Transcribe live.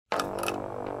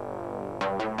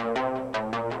Welcome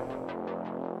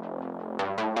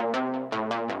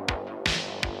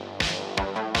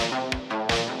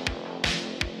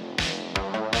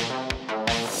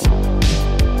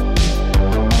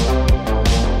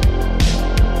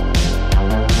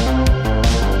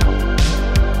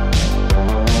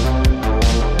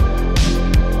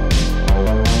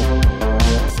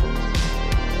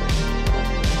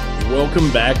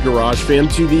back, Garage fam,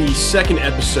 to the second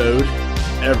episode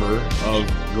ever of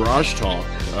Garage Talk.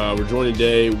 We're joined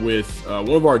today with one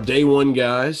of our day one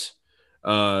guys.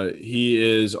 He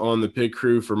is on the pit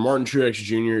crew for Martin Truex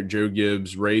Jr., Joe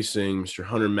Gibbs Racing, Mr.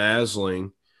 Hunter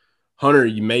Masling. Hunter,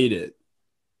 you made it.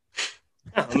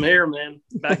 I'm here, man.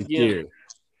 Back again.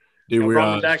 Dude,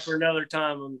 we're back for another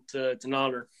time. It's an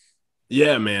honor.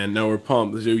 Yeah, man. No, we're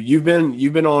pumped. So you've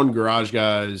been on Garage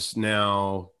Guys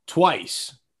now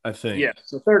twice, I think. Yeah,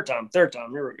 so third time.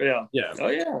 Yeah. Oh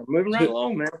yeah, moving right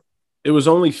along, man. It was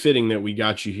only fitting that we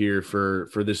got you here for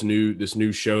this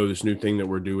new show, this new thing that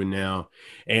we're doing now.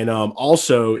 And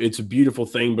also it's a beautiful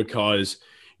thing because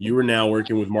you are now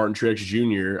working with Martin Truex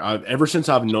Jr. Ever since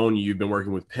I've known you, you've been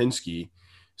working with Penske.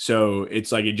 So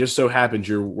it's like it just so happens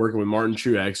you're working with Martin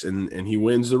Truex and he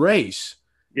wins the race.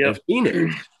 Yeah.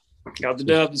 Phoenix. Got the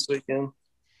dub this weekend.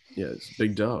 Yeah, it's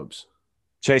big dubs.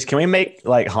 Chase, can we make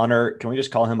like Hunter? Can we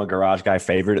just call him a Garage Guy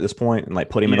favorite at this point and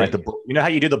like put him in like you know how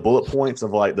you do the bullet points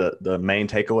of like the main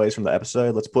takeaways from the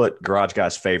episode? Let's put Garage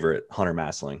Guy's favorite, Hunter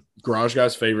Masling. Garage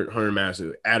Guy's favorite, Hunter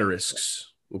Masling.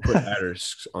 Asterisks. We'll put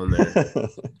asterisks on there.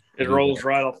 It rolls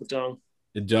right off the tongue.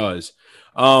 It does.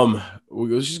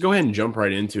 Let's just go ahead and jump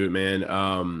right into it, man.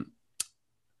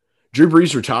 Drew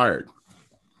Brees retired.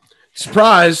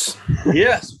 Surprise!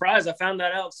 Yeah, surprise! I found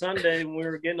that out Sunday when we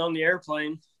were getting on the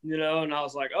airplane. And I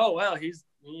was like, oh, wow, he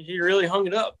really hung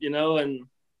it up, and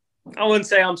I wouldn't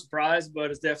say I'm surprised, but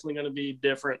it's definitely going to be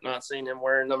different not seeing him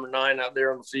wearing number 9 out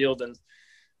there on the field. And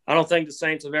I don't think the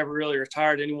Saints have ever really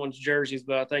retired anyone's jerseys,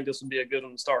 but I think this would be a good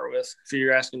one to start with, if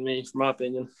you're asking me, for my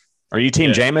opinion. Are you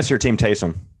Team Jameis or Team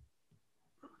Taysom?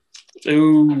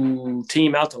 Ooh,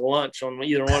 team out to lunch on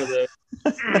either one of those.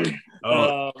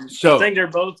 I think they're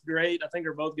both great. I think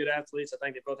they're both good athletes. I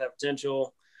think they both have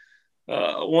potential.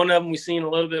 One of them we've seen a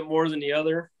little bit more than the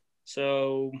other.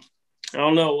 So, I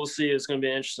don't know. We'll see. It's going to be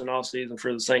an interesting offseason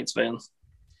for the Saints fans.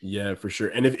 Yeah, for sure.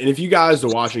 And if you guys are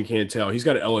watching can't tell, he's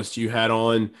got an LSU hat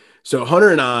on. So Hunter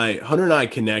and I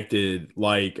connected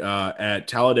like at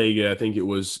Talladega. I think it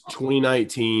was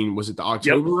 2019. Was it the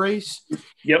October race?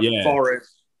 Yep. Yeah. Fall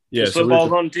race. Yeah. So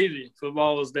football's on TV.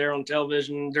 Football was there on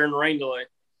television during the rain delay.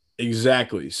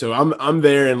 Exactly. So I'm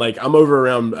there and like I'm over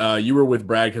around. You were with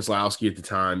Brad Keselowski at the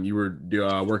time. You were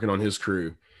working on his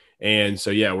crew, and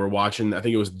so yeah, we're watching. I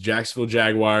think it was Jacksonville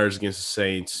Jaguars against the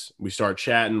Saints. We start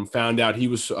chatting. Found out he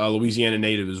was a Louisiana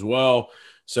native as well.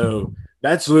 So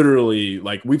that's literally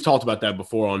like we've talked about that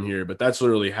before on here, but that's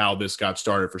literally how this got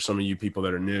started for some of you people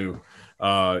that are new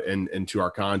and to our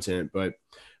content. But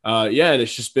yeah, and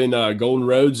it's just been golden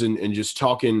roads and just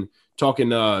talking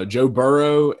Joe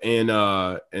Burrow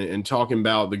and talking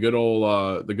about the good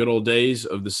old days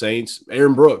of the Saints.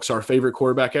 Aaron Brooks, our favorite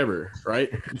quarterback ever,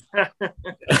 right?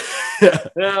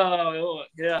 Oh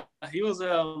yeah, he was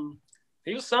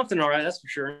something, all right, that's for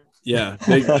sure. Yeah,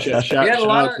 big shout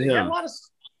out to him.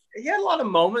 He had a lot of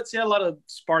moments. He had a lot of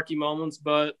sparky moments,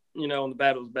 but when the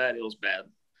bad was bad, it was bad.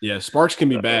 Yeah, sparks can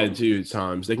be bad too at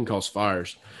times. They can cause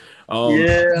fires.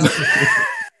 Yeah,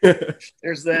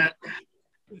 there's that.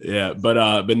 Yeah,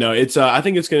 but no, it's I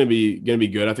think it's gonna be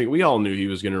good. I think we all knew he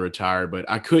was gonna retire, but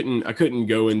I couldn't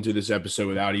go into this episode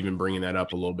without even bringing that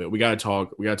up a little bit. We gotta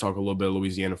talk a little bit of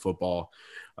Louisiana football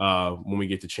when we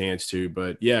get the chance to.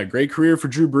 But yeah, great career for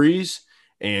Drew Brees,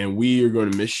 and we are going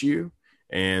to miss you.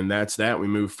 And that's that. We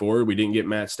move forward. We didn't get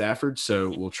Matt Stafford,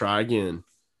 so we'll try again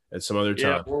at some other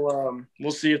time. Yeah,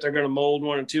 we'll see if they're going to mold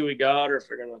 1 and 2 we got, or if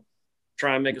they're going to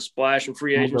try and make a splash in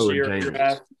free agency or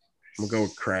draft. I'm gonna go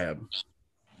with Crab.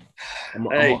 I'm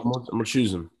gonna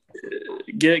choose him.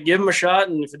 Give him a shot,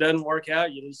 and if it doesn't work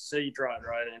out, you just say you tried,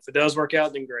 right? And if it does work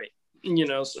out, then great.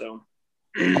 So.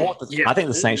 I think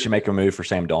the Saints should make a move for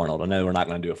Sam Darnold. I know we're not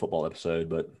going to do a football episode,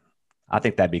 but I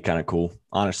think that'd be kind of cool.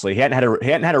 Honestly, he hadn't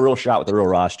had a real shot with the real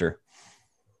roster.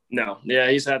 No, yeah,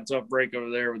 he's had a tough break over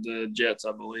there with the Jets,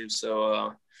 I believe.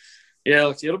 So,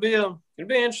 yeah, it'll be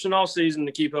interesting all season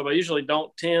to keep up. I usually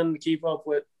don't tend to keep up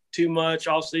with too much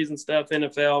off season stuff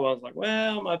NFL. But I was like,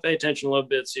 well, I might pay attention a little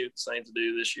bit, see what the Saints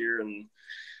do this year, and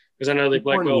because I know they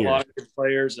let go a lot of good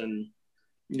players, and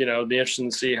it'd be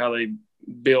interesting to see how they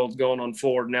build going on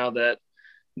forward now that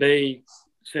they,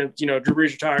 since Drew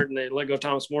Brees retired and they let go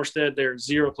Thomas Morstead, there's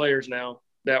 0 players now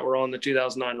that were on the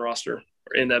 2009 roster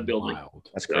in that building. Wild.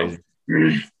 That's crazy.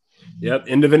 Yep,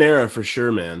 end of an era for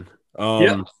sure, man.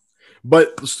 Yeah.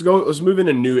 But let's move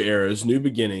into new eras, new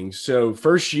beginnings. So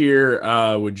first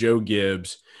year with Joe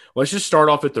Gibbs. Let's just start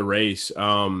off at the race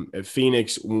at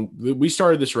Phoenix. When we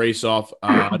started this race off,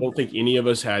 I don't think any of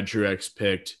us had Truex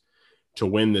picked to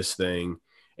win this thing.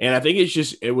 And I think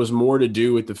it was more to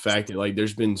do with the fact that like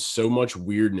there's been so much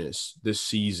weirdness this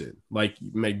season. Like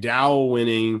McDowell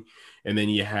winning, and then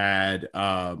you had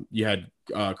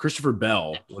Christopher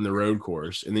Bell on the road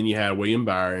course, and then you had William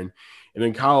Byron, and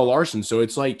then Kyle Larson. So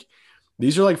it's like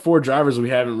these are like four drivers we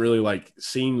haven't really like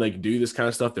seen like do this kind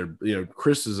of stuff. They're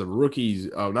Chris is a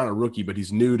rookie, not a rookie, but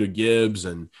he's new to Gibbs,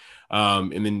 and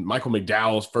then Michael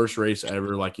McDowell's first race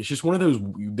ever. Like it's just one of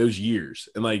those years,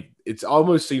 and like it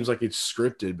almost seems like it's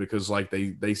scripted because like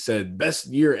they said best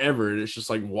year ever, and it's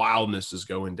just like wildness is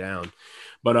going down.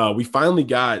 But we finally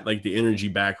got like the energy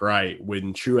back right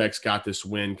when Truex got this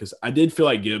win because I did feel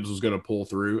like Gibbs was going to pull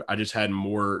through. I just had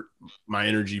my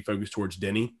energy focused towards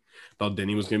Denny. Thought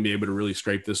Denny was going to be able to really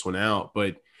scrape this one out.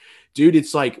 But, dude,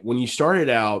 it's like when you started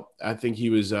out, I think he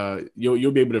was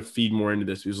you'll be able to feed more into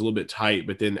this. He was a little bit tight.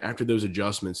 But then after those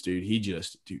adjustments, dude,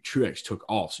 Truex took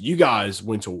off. So you guys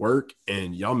went to work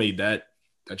and y'all made that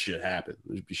shit happen.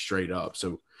 It'd be straight up.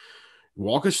 So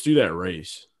walk us through that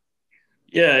race.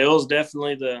 Yeah, it was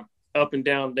definitely the up and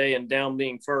down day, and down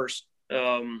being first.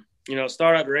 Started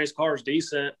out the race, car was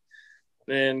decent,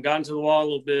 then got into the wall a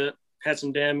little bit, had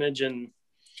some damage, and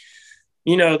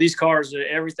these cars,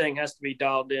 everything has to be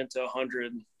dialed into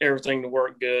 100, everything to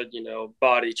work good,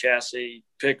 body, chassis,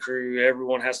 pit crew,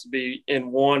 everyone has to be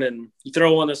in one, and you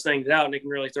throw one of those things out and it can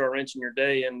really throw a wrench in your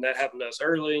day, and that happened to us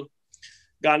early.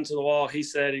 Got into the wall,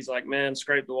 he's like, man,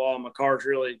 scraped the wall, my car's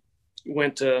really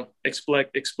went to explicit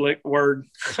word,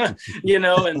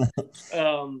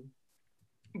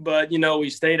 but we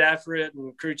stayed after it,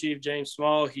 and crew chief James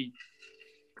Small, he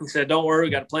said, don't worry,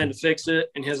 we got a plan to fix it,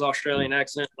 in his Australian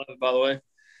accent, by the way.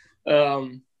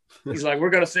 He's like, we're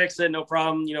going to fix it, no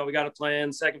problem, we got a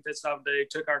plan. Second pit stop day,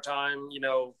 took our time,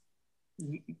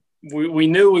 we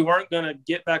knew we weren't going to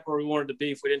get back where we wanted to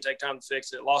be if we didn't take time to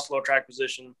fix it. Lost a little track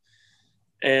position,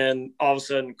 and all of a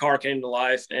sudden the car came to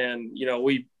life, and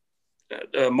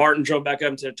Martin drove back up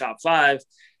into the top 5,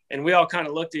 and we all kind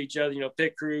of looked at each other,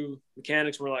 pit crew,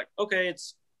 mechanics, were like, okay,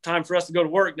 it's time for us to go to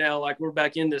work now. Like we're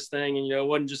back in this thing, and, it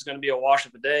wasn't just going to be a wash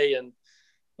of a day. And,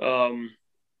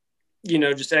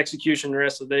 just execution the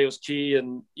rest of the day was key.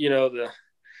 And, the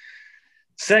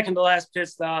second to last pit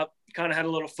stop kind of had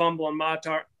a little fumble on my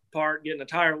part, getting a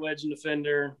tire wedge in the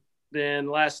fender. Then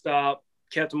last stop,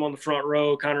 kept him on the front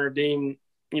row, kind of redeemed,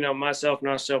 myself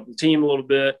and the team a little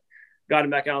bit. Got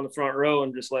him back out on the front row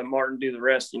and just let Martin do the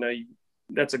rest.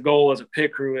 That's a goal as a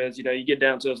pit crew is, you get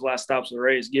down to those last stops of the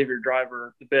race, give your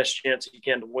driver the best chance you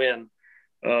can to win,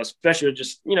 especially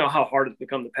just, how hard it's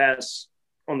become to pass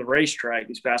on the racetrack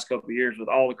these past couple of years with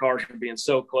all the cars being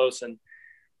so close. And,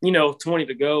 20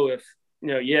 to go, if,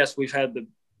 yes, we've had the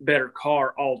better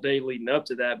car all day leading up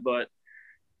to that, but,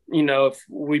 if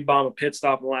we bomb a pit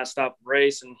stop in the last stop of the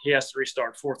race and he has to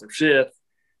restart 4th or 5th,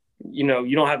 you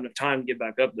don't have enough time to get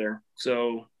back up there.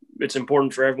 So it's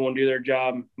important for everyone to do their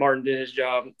job. Martin did his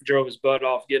job, drove his butt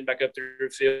off, getting back up through the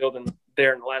field, and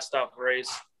there in the last stop of the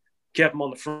race, kept him on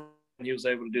the front, and he was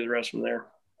able to do the rest from there.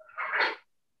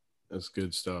 That's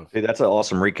good stuff. Hey, that's an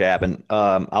awesome recap. And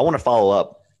I want to follow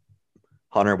up,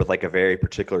 Hunter, with like a very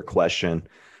particular question,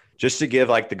 just to give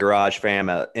like the Garage fam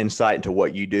an insight into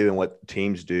what you do and what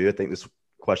teams do. I think this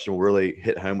question will really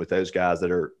hit home with those guys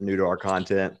that are new to our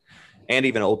content and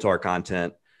even old to our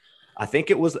content. I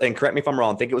think it was, and correct me if I'm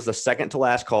wrong, I think it was the second to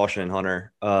last caution,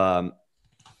 Hunter.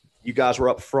 You guys were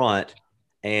up front,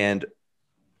 and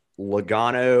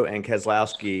Logano and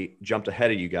Keselowski jumped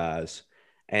ahead of you guys.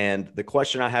 And the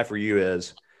question I have for you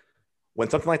is, when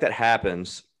something like that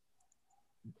happens,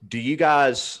 do you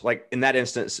guys, like in that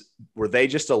instance, were they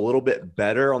just a little bit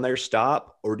better on their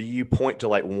stop, or do you point to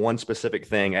like one specific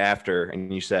thing after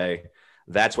and you say,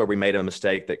 that's where we made a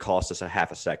mistake that cost us a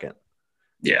half a second?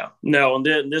 Yeah, no. And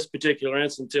in this particular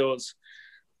instance, it was,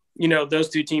 those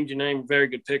two teams you named, very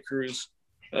good pit crews.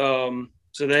 So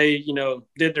they,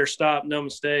 did their stop, no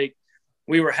mistake.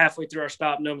 We were halfway through our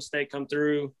stop, no mistake, come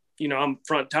through. I'm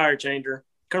front tire changer,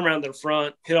 come around to the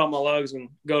front, hit all my lugs and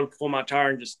go to pull my tire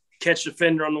and just catch the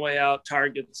fender on the way out. Tire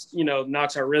gets,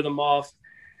 knocks our rhythm off.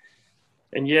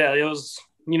 And yeah, it was,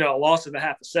 a loss of a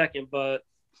half a second, but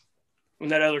when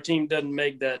that other team doesn't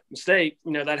make that mistake,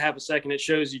 that half a second, it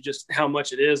shows you just how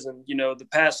much it is. And, the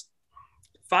past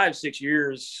 5-6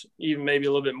 years, even maybe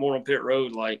a little bit more on pit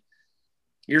road, like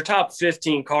your top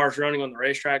 15 cars running on the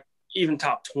racetrack, even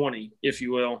top 20, if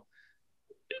you will,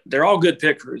 they're all good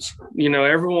pit crews. You know,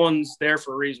 everyone's there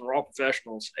for a reason. We're all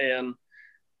professionals. And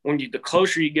the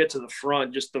closer you get to the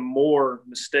front, just the more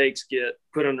mistakes get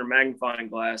put under magnifying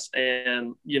glass.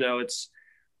 And, you know,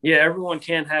 everyone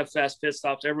can have fast pit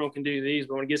stops. Everyone can do these.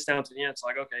 But when it gets down to the end, it's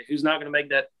like, okay, who's not going to make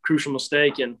that crucial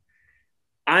mistake? And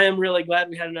I am really glad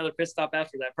we had another pit stop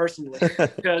after that personally,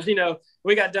 because, you know,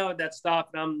 we got done with that stop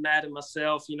and I'm mad at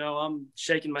myself. You know, I'm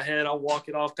shaking my head. I'll walk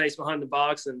it off, pace behind the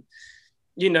box. And,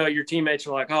 you know, your teammates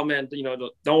are like, oh, man, you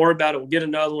know, don't worry about it. We'll get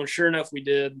another one. Sure enough, we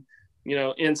did, you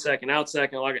know, in second, out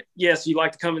second. Like, yes, you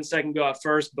like to come in second, go out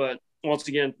first. But once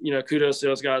again, you know, kudos to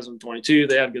those guys on 22.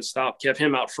 They had a good stop, kept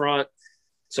him out front.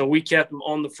 So we kept him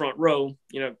on the front row.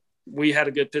 You know, we had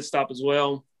a good pit stop as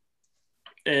well.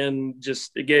 And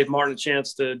just it gave Martin a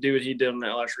chance to do what he did on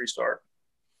that last restart.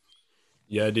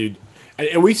 Yeah, dude.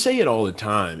 And we say it all the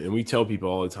time, and we tell people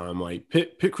all the time, like,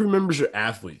 pit crew members are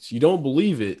athletes. You don't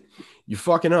believe it, you're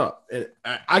fucking up. And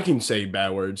I can say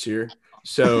bad words here.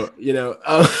 So, you know,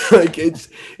 like it's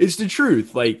the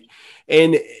truth. Like,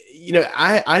 and, you know,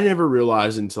 I never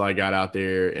realized until I got out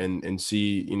there and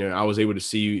see, you know, I was able to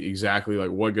see exactly like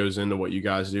what goes into what you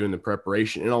guys do in the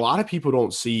preparation. And a lot of people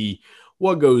don't see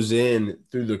what goes in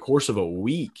through the course of a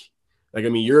week. Like, I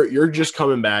mean, you're just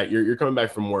coming back, you're coming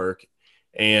back from work.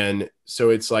 And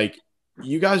so it's like,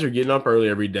 you guys are getting up early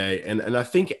every day. And I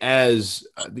think as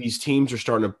these teams are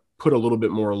starting to put a little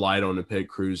bit more light on the pit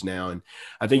crews now. And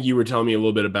I think you were telling me a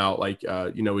little bit about like,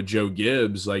 you know, with Joe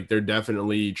Gibbs, like they're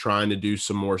definitely trying to do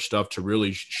some more stuff to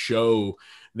really show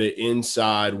the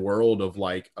inside world of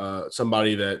like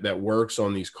somebody that works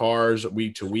on these cars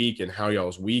week to week and how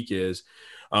y'all's week is.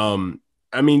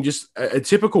 I mean, just a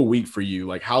typical week for you,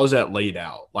 like how is that laid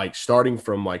out? Like starting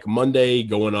from like Monday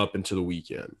going up into the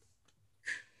weekend?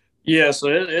 Yeah, so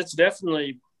it's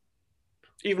definitely,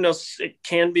 even though it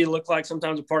can look like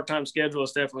sometimes a part-time schedule,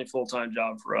 it's definitely a full-time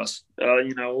job for us.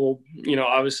 You know, we'll,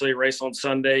 obviously race on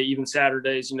Sunday, even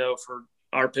Saturdays, for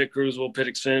our pit crews, we'll pit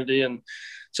Xfinity. And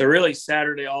so really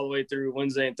Saturday all the way through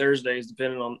Wednesday and Thursdays,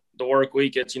 depending on the work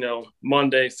week, it's,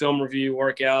 Monday, film review,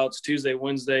 workouts, Tuesday,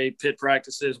 Wednesday, pit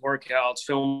practices, workouts,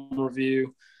 film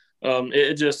review.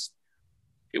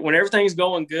 When everything's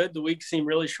going good, the weeks seem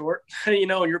really short, and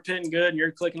you're pitting good and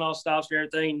you're clicking all stops and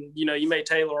everything, you may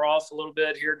tailor off a little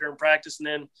bit here during practice. And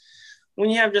then when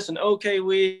you have just an okay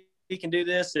week, you can do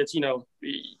this. It's,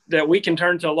 that week can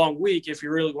turn to a long week if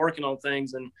you're really working on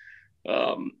things. And,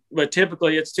 but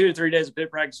typically it's 2 to 3 days of pit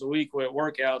practice a week with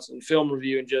workouts and film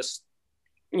review. And just,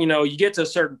 you get to a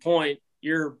certain point,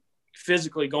 you're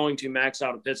physically going to max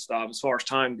out a pit stop as far as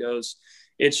time goes.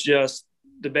 It's just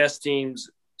the best teams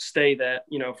stay that,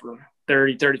 for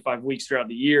 30, 35 weeks throughout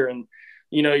the year. And,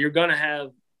 you're going to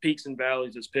have peaks and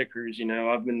valleys as pit crews.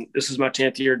 This is my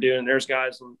 10th year doing, there's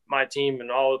guys on my team and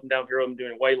all up and down here, I'm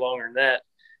doing way longer than that.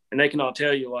 And they can all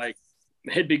tell you, like,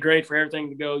 it'd be great for everything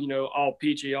to go, all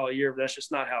peachy all year, but that's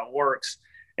just not how it works.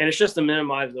 And it's just to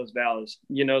minimize those valleys,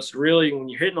 so really when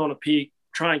you're hitting on a peak,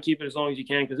 try and keep it as long as you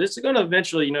can, because it's going to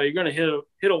eventually, you're going to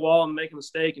hit a wall and make a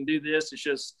mistake and do this. It's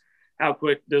just how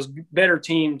quick those better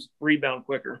teams rebound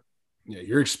quicker. Yeah,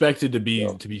 you're expected to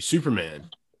be Superman.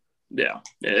 Yeah,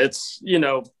 it's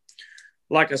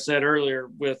like I said earlier,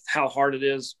 with how hard it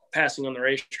is passing on the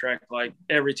racetrack. Like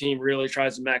every team really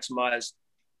tries to maximize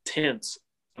tenths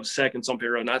of seconds on pit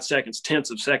road, not seconds, tenths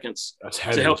of seconds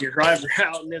to help your driver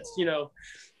out. And it's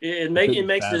it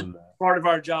makes it part of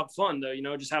our job fun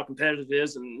though. Just how competitive it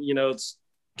is, and it's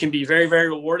can be very, very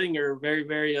rewarding or very,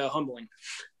 very humbling.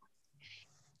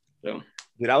 So,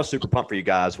 dude, I was super pumped for you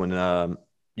guys when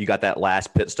you got that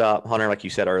last pit stop, Hunter, like you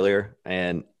said earlier.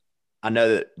 And I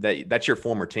know that's your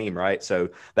former team, right? So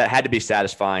that had to be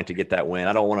satisfying to get that win.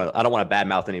 I don't want to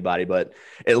badmouth anybody, but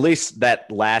at least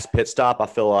that last pit stop, I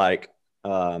feel like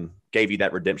gave you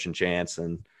that redemption chance,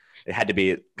 and it had to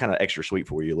be kind of extra sweet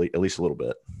for you, at least a little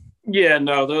bit. Yeah,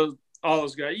 no, all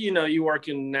those guys, you work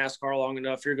in NASCAR long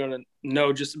enough, you're going to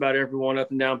know just about everyone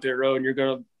up and down pit road, and you're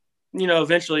going to,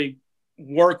 eventually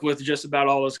work with just about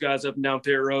all those guys up and down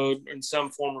pit road in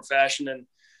some form or fashion. And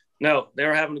no, they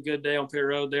were having a good day on pit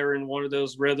road. They were in one of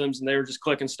those rhythms, and they were just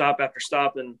clicking stop after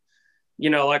stop. And,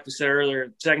 like we said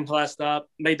earlier, second to last stop,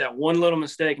 made that one little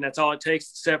mistake, and that's all it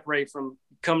takes to separate from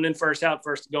coming in first, out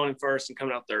first, to going in first and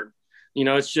coming out third.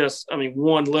 It's just,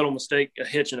 one little mistake, a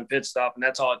hitch in a pit stop, and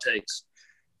that's all it takes.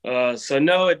 So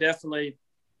no, it definitely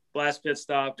last pit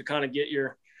stop to kind of get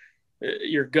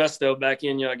your gusto back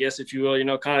in you, I guess, if you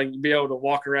will, kind of be able to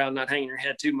walk around, not hanging your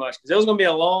head too much, because it was going to be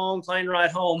a long plane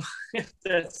ride home.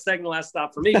 That second to last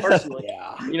stop for me personally.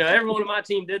 Yeah. Everyone on my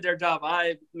team did their job.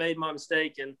 I made my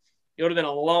mistake, and it would have been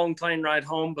a long plane ride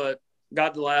home, but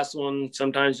got the last one.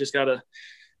 Sometimes just got to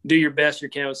do your best you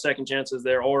can with second chances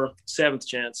there or seventh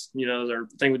chance. I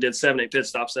think we did 7-8 pit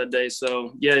stops that day.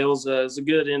 So yeah, it was a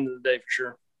good end of the day for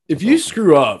sure. If you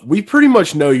screw up, we pretty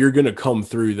much know you're going to come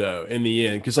through though in the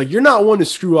end, because like you're not one to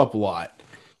screw up a lot.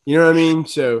 You know what I mean?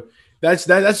 So that's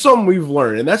something we've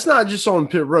learned, and that's not just on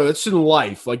pit road. That's in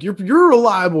life. Like you're a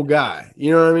reliable guy.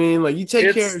 You know what I mean? Like you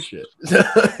take care of shit.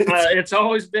 It's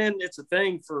always been a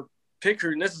thing for pit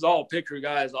crew, and this is all pit crew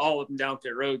guys all up and down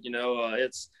pit road.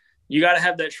 It's you got to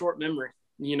have that short memory.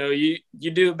 You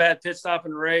do a bad pit stop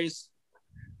in a race,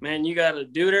 man. You got to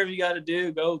do whatever you got to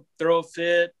do. Go throw a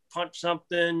fit, punch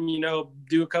something.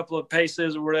 Do a couple of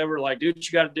paces or whatever. Like do what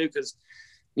you got to do, because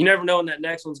you never know when that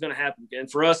next one's going to happen. And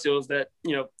for us, it was that,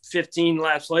 15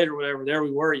 laps later, whatever, there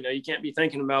we were. You can't be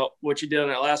thinking about what you did on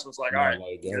that last one. It's like, all right,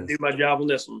 I got to do my job on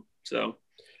this one. So,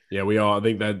 yeah, I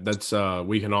think that's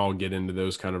we can all get into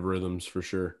those kind of rhythms for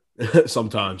sure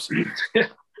sometimes.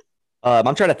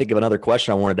 I'm trying to think of another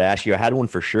question I wanted to ask you. I had one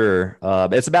for sure.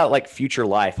 It's about like future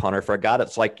life, Hunter. For a guy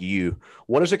that's like you,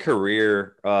 what does a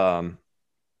career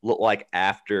look like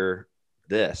after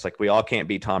this? Like we all can't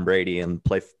be Tom Brady and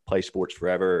play sports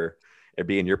forever or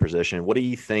be in your position. What do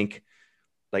you think,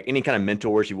 like any kind of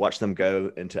mentors you watch them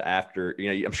go into after,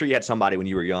 I'm sure you had somebody when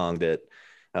you were young that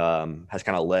has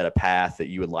kind of led a path that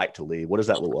you would like to lead. What does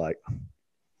that look like?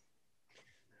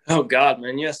 Oh God,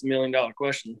 man. You asked $1 million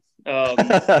question. And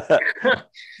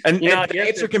the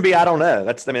answer can be, I don't know.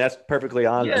 That's perfectly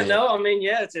honest.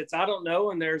 Yeah, it's, I don't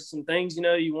know. And there's some things,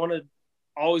 you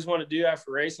always want to do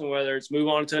after racing, whether it's move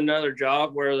on to another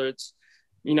job, whether it's,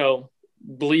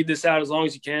 bleed this out as long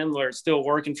as you can, or it's still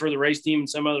working for the race team in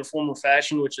some other form or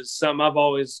fashion, which is something I've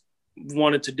always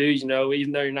wanted to do. Even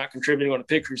though you're not contributing on the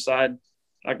pit crew side,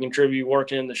 I contribute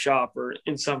working in the shop or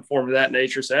in some form of that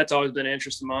nature. So that's always been an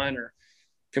interest of mine, or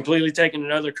completely taking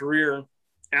another career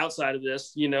outside of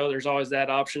this. There's always that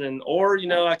option. Or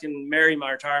I can marry my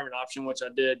retirement option, which I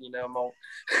did.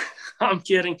 I'm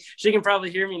kidding. She can probably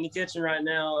hear me in the kitchen right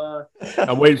now.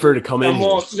 I'm waiting for her to come in. I'm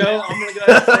going to go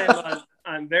ahead and say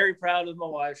I'm very proud of my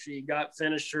wife. She got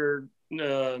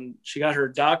she got her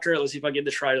doctorate. Let's see if I get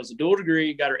this right. It was a dual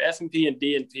degree, got her F&P and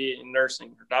D&P in nursing,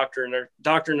 her doctor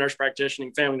and nurse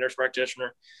practitioner, family nurse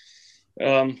practitioner.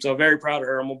 So very proud of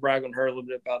her. I'm gonna brag on her a little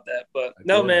bit about that. But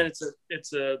no, man, it's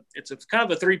a kind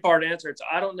of a 3-part answer. It's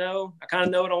I don't know. I kind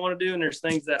of know what I want to do, and there's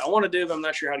things that I want to do, but I'm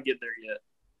not sure how to get there yet.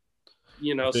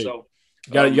 So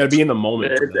you gotta be in the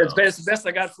moment. It's the best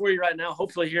I got for you right now.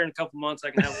 Hopefully, here in a couple months, I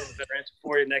can have a little better answer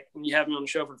for you when you have me on the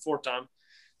show for the 4th time.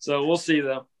 So we'll see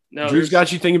though. No, Drew's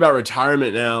got you thinking about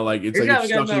retirement now. Like it's stuck in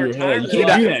your head. You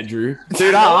can't do that, Drew.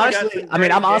 Dude,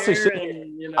 I'm honestly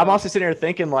sitting here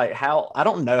thinking like I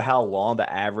don't know how long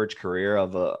the average career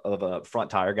of a front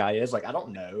tire guy is. Like I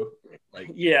don't know. Like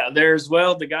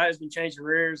the guy has been changing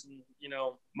rears, and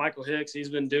Michael Hicks, he's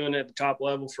been doing it at the top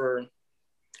level for,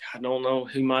 I don't know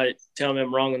who might tell me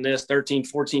I'm wrong on this, 13,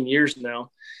 14 years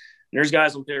now. And there's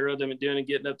guys on pit road that have been doing it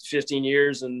getting up to 15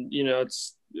 years, and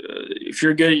it's if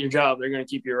you're good at your job, they're going to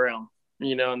keep you around,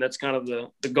 and that's kind of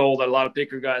the goal that a lot of pit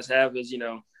crew guys have is,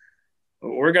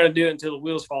 we're going to do it until the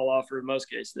wheels fall off, or in most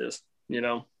cases,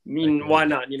 why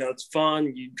not? It's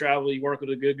fun. You travel, you work with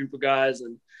a good group of guys,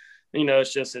 and,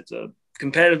 it's a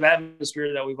competitive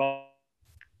atmosphere that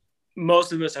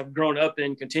most of us have grown up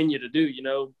in, continue to do,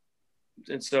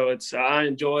 and so I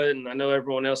enjoy it, and I know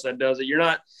everyone else that does it.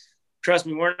 Trust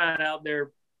me, we're not out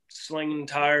there slinging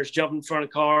tires, jumping in front of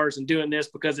cars, and doing this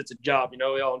because it's a job. We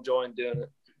all enjoy doing it.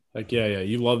 Like, yeah,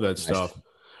 you love that stuff.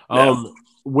 Yeah.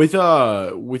 With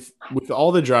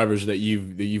all the drivers that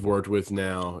you've worked with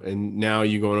now, and now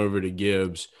you going over to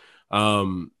Gibbs,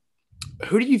 who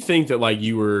do you think that like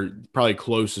you were probably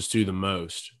closest to the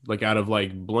most? Like out of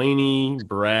like Blaney,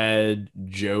 Brad,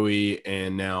 Joey,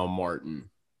 and now Martin.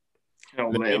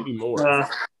 Oh man, maybe more.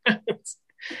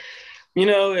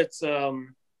 It's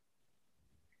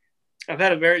I've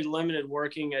had a very limited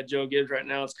working at Joe Gibbs right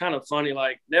now. It's kind of funny,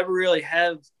 like never really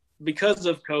have, because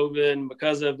of COVID and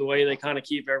because of the way they kind of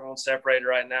keep everyone separated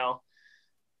right now,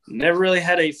 never really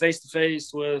had a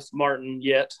face-to-face with Martin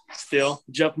yet. Still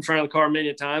jumped in front of the car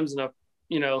many times, and I've,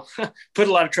 put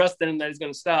a lot of trust in him that he's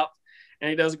going to stop, and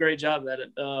he does a great job at it.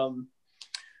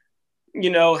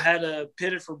 Had a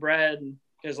pitted for Brad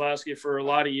Keselowski for a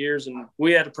lot of years, and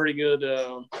we had a pretty good,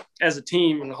 as a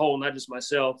team in the whole, not just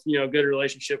myself, good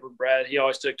relationship with Brad. He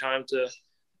always took time to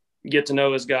get to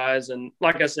know his guys, and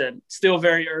like I said, still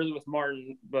very early with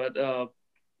Martin, but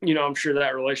I'm sure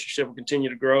that relationship will continue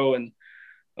to grow, and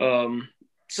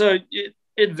so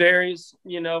it varies,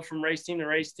 from race team to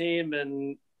race team,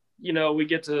 and we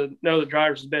get to know the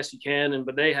drivers as best you can,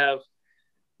 but they have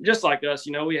just like us,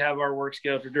 we have our work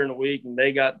schedule during the week, and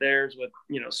they got theirs with,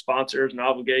 sponsors and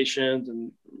obligations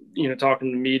and,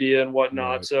 talking to media and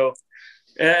whatnot. Right. So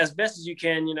as best as you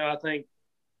can, I think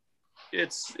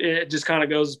it just kind of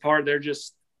goes as part. They're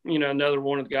just, another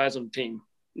one of the guys on the team,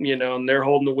 and they're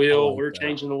holding the wheel. We're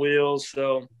changing the wheels.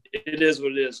 So it is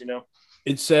what it is,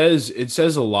 It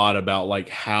says a lot about like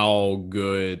how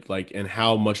good, like, and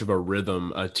how much of a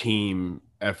rhythm a team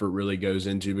effort really goes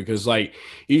into, because like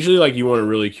usually like you want to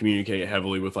really communicate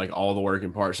heavily with like all the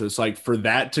working parts. So it's like for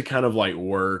that to kind of like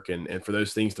work and for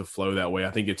those things to flow that way, I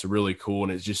think it's really cool.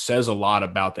 And it just says a lot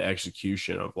about the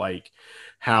execution of like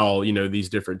how, these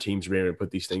different teams are able to put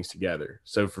these things together.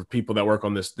 So for people that work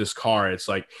on this car, it's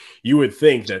like you would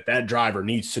think that driver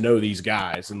needs to know these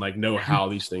guys and like know how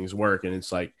these things work. And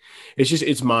it's like,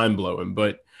 it's mind blowing.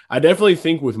 But I definitely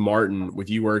think with Martin, with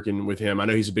you working with him, I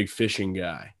know he's a big fishing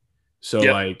guy. So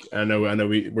yep. Like, I know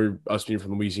we're us being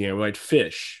from Louisiana, we like to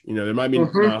fish, there might be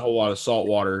not a whole lot of salt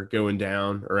water going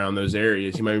down around those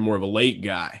areas. He might be more of a lake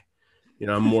guy.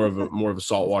 I'm more of a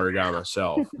saltwater guy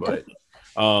myself, but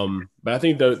I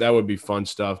think that would be fun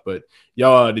stuff. But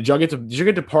y'all, did you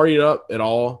get to party it up at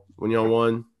all when y'all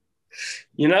won?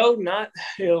 Not.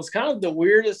 It was kind of the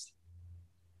weirdest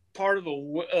part of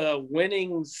a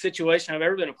winning situation I've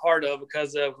ever been a part of,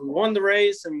 because we won the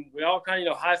race and we all kind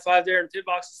of high five there in the pit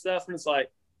box and stuff, and it's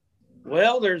like,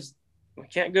 well, we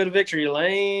can't go to victory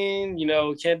lane,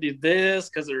 we can't do this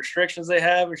because of the restrictions they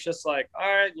have. It's just like, all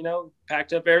right,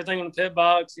 packed up everything in the pit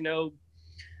box,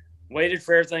 waited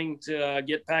for everything to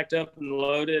get packed up and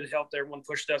loaded, helped everyone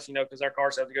push stuff, because our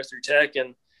cars have to go through tech,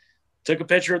 and took a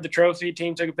picture of the trophy,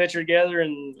 team took a picture together,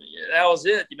 and that was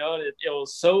it. It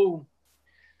was so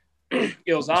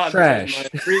it was odd. Trash.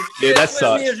 Dude, that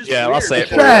sucks. Yeah, weird. I'll say it.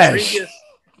 Trash.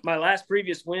 My last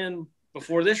previous win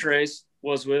before this race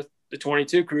was with the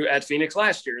 22 crew at Phoenix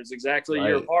last year. It's exactly a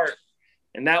year apart.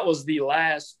 And that was the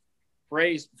last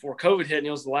race before COVID hit, and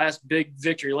it was the last big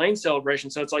victory lane celebration.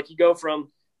 So it's like you go from,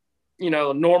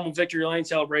 a normal victory lane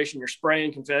celebration, you're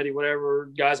spraying confetti, whatever,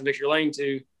 guys in victory lane,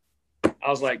 to I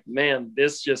was like, man,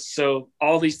 this just so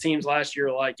all these teams last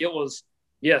year, like it was,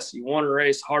 yes, you won a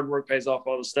race, hard work pays off,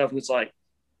 all this stuff. And it's like,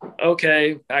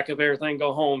 okay, pack up everything,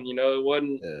 go home. It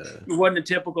wasn't a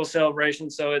typical celebration.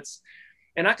 So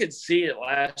and I could see it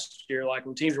last year, like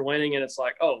when teams were winning, and it's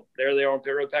like, oh, there they are on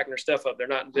pit road packing their stuff up. They're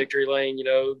not in victory lane,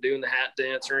 doing the hat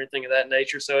dance or anything of that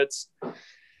nature. So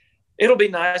it'll be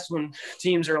nice when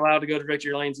teams are allowed to go to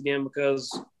victory lanes again, because,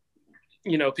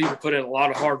 people put in a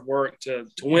lot of hard work to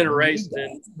win a race.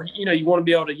 And, you want to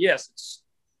be able to, yes, it's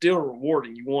still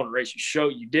rewarding. You won a race.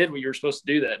 You did what you were supposed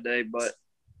to do that day. But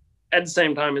at the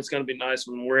same time, it's going to be nice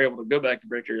when we're able to go back to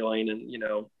victory lane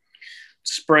and,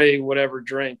 spray whatever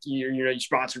drink you're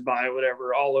sponsored by,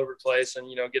 whatever, all over the place,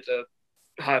 and, get to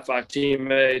high five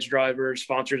teammates, drivers,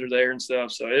 sponsors are there and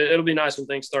stuff. So it'll be nice when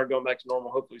things start going back to normal,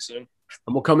 hopefully soon.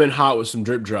 I'm going to come in hot with some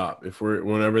drip drop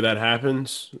whenever that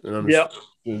happens. And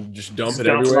I'm just dump it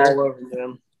everywhere. All over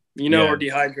them. We're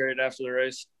dehydrated after the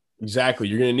race. Exactly.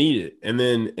 You're going to need it. And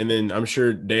then I'm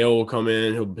sure Dale will come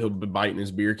in. He'll be biting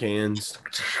his beer cans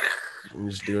and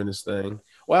just doing his thing.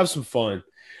 We'll have some fun.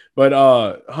 But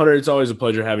Hunter, it's always a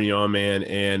pleasure having you on, man.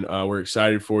 And we're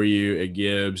excited for you at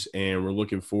Gibbs, and we're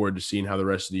looking forward to seeing how the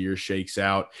rest of the year shakes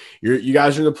out. You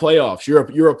guys are in the playoffs.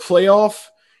 You're a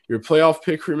playoff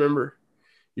pick, remember?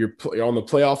 You're on the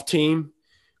playoff team.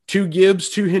 2 Gibbs,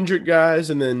 2 Hendrick guys,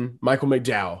 and then Michael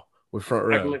McDowell with front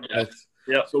row.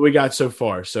 That's what we got so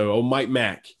far. So, Mike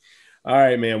Mack. All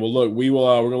right, man. Well, look, we're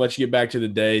gonna let you get back to the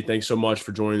day. Thanks so much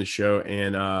for joining the show,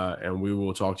 and we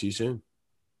will talk to you soon.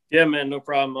 Yeah, man, no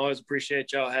problem. I always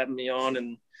appreciate y'all having me on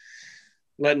and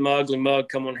letting my ugly mug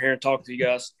come on here and talk to you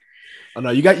guys. I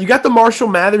know you got the Marshall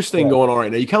Mathers thing going on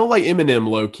right now. You kind of like Eminem,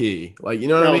 low key, like, you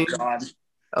know what I mean? God.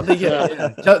 I think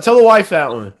tell the wife that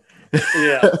one.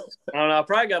 Yeah, I don't know. I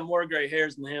probably got more gray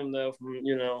hairs than him though.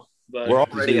 But we're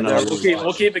already in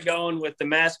we'll keep it going with the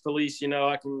mask police.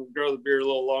 I can grow the beard a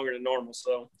little longer than normal,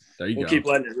 so we'll keep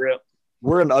letting it rip.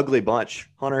 We're an ugly bunch,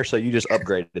 Hunter. So you just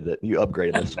upgraded it. You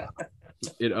upgraded this. Us.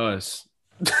 It us.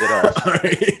 All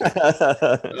right.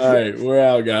 All right. We're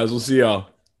out, guys. We'll see y'all.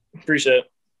 Appreciate it.